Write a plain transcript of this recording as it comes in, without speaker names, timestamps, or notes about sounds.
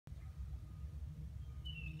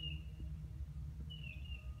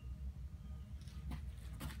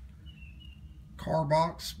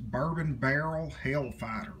Karbach Bourbon Barrel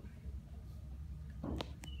Hellfighter.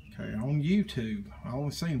 Okay, on YouTube, I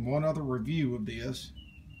only seen one other review of this,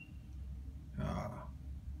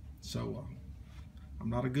 so I'm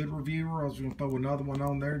not a good reviewer. I was going to throw another one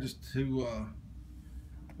on there just to,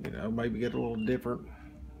 you know, maybe get a little different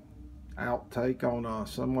outtake on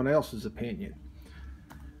someone else's opinion.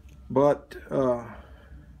 But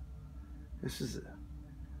this is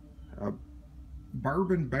a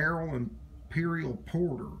bourbon barrel imperial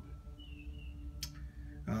porter.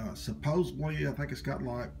 Supposedly, I think it's got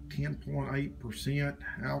like 10.8%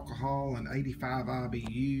 alcohol and 85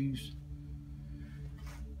 IBUs.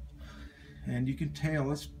 And you can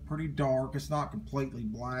tell it's pretty dark. It's not completely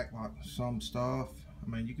black like some stuff. I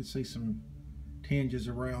mean, you can see some tinges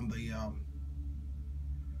around the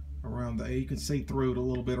you can see through it a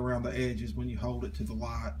little bit around the edges when you hold it to the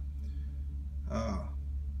light.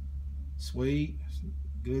 Sweet,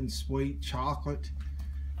 good and sweet chocolate.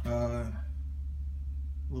 A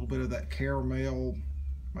little bit of that caramel,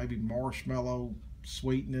 maybe marshmallow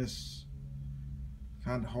sweetness.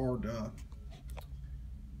 Kind of hard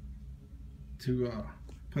to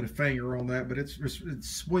put a finger on that, but it's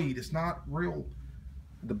sweet. It's not real.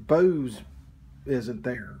 The booze isn't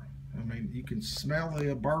there. I mean, you can smell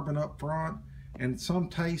the bourbon up front and some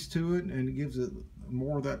taste to it, and it gives it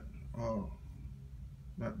more of that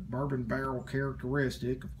that bourbon barrel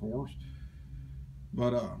characteristic, of course.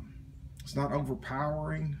 But it's not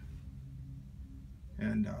overpowering,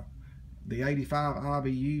 and the 85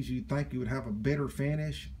 IBUs, you'd think you would have a bitter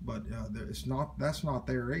finish, but it's not. That's not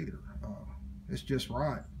there either. It's just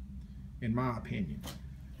right, in my opinion.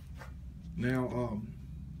 Now,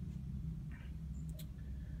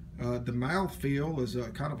 the mouthfeel is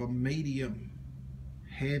kind of a medium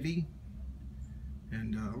heavy,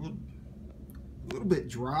 and a little bit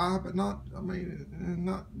dry, but not. I mean,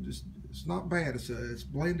 not just. It's not bad. It's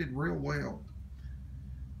blended real well.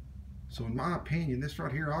 So in my opinion, this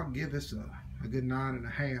right here, I'll give this a good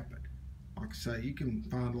 9.5. But like I say, you can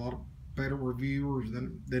find a lot of better reviewers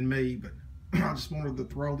than me. But I just wanted to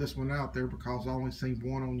throw this one out there because I only seen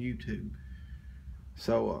one on YouTube.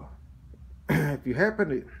 So if you happen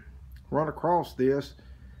to run across this,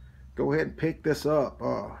 go ahead and pick this up.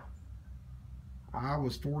 I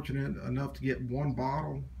was fortunate enough to get one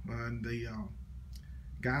bottle, and the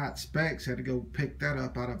guy at Specs had to go pick that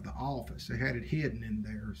up out of the office. They had it hidden in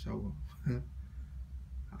there, so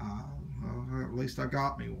at least I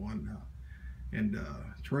got me one. And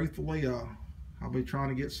truthfully, I'll be trying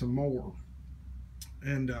to get some more.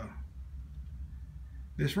 And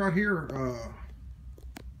this right here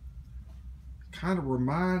kind of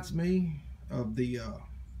reminds me of the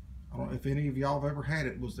I don't know if any of y'all have ever had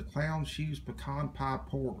it. It was the Clown Shoes Pecan Pie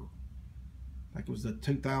Porter. I think it was the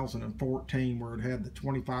 2014, where it had the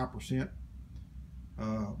 25%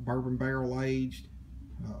 bourbon barrel aged.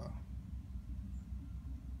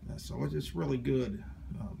 So it's really good.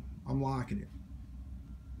 I'm liking it.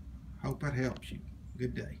 Hope that helps you.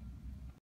 Good day.